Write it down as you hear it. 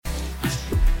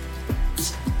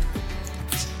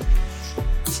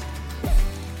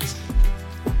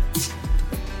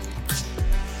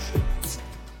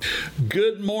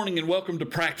Good morning and welcome to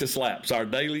Practice Laps, our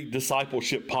daily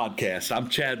discipleship podcast. I'm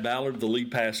Chad Ballard, the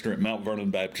lead pastor at Mount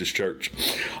Vernon Baptist Church.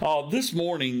 This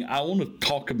morning, I want to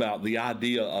talk about the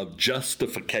idea of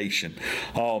justification.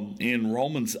 In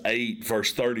Romans 8,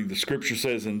 verse 30, the scripture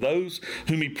says, "And those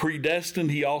whom he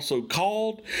predestined, he also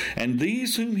called, and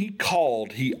these whom he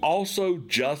called, he also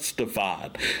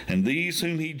justified, and these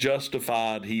whom he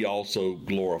justified, he also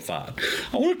glorified."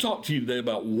 I want to talk to you today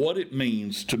about what it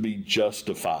means to be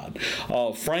justified.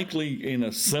 Frankly, in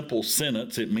a simple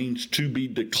sentence, it means to be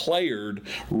declared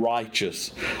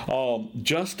righteous.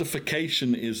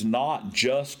 Justification is not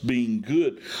just being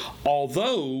good,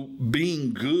 although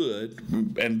being good,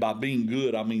 and by being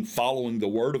good, I mean following the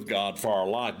Word of God for our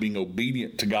life, being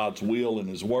obedient to God's will and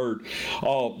His Word.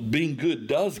 Being good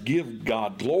does give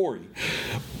God glory.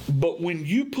 But when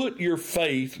you put your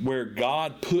faith where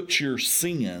God puts your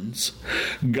sins,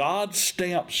 God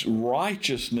stamps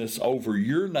righteousness over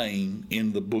your name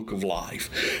in the book of life.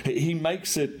 He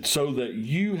makes it so that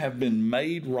you have been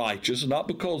made righteous, not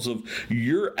because of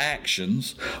your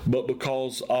actions, but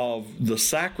because of the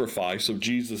sacrifice of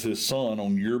Jesus, His Son,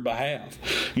 on your behalf.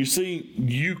 You see,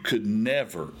 you could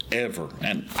never, ever,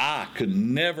 and I could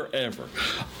never, ever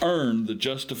earn the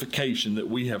justification that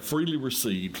we have freely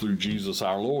received through Jesus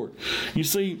our Lord. You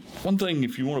see, one thing,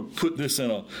 if you want to put this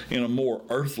in a more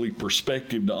earthly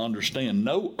perspective to understand,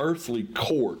 no earthly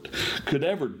court could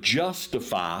ever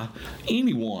justify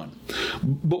anyone.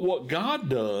 But what God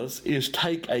does is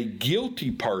take a guilty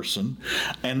person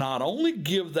and not only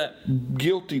give that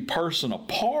guilty person a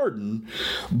pardon,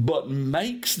 but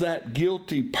makes that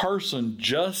guilty person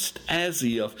just as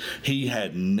if he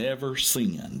had never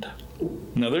sinned.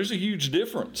 Now, there's a huge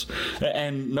difference,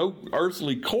 and no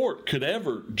earthly court could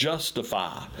ever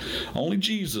justify. Only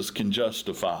Jesus can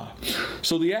justify.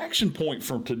 So the action point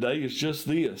from today is just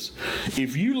this.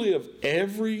 If you live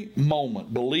every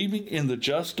moment believing in the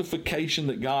justification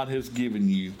that God has given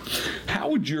you, how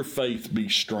would your faith be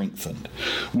strengthened?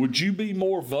 Would you be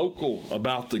more vocal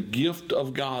about the gift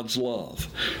of God's love?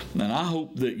 And I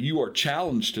hope that you are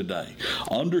challenged today,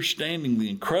 understanding the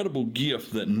incredible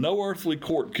gift that no earthly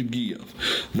court could give.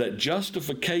 That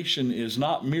justification is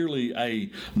not merely a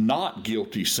not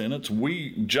guilty sentence.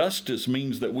 Justice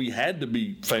means that we had to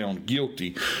be found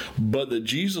guilty, but that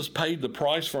Jesus paid the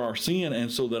price for our sin, and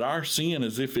so that our sin,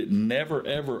 as if it never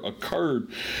ever occurred.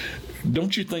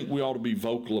 Don't you think we ought to be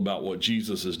vocal about what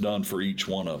Jesus has done for each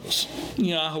one of us?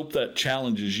 I hope that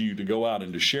challenges you to go out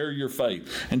and to share your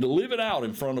faith and to live it out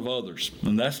in front of others.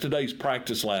 And that's today's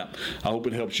practice lap. I hope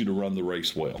it helps you to run the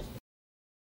race well.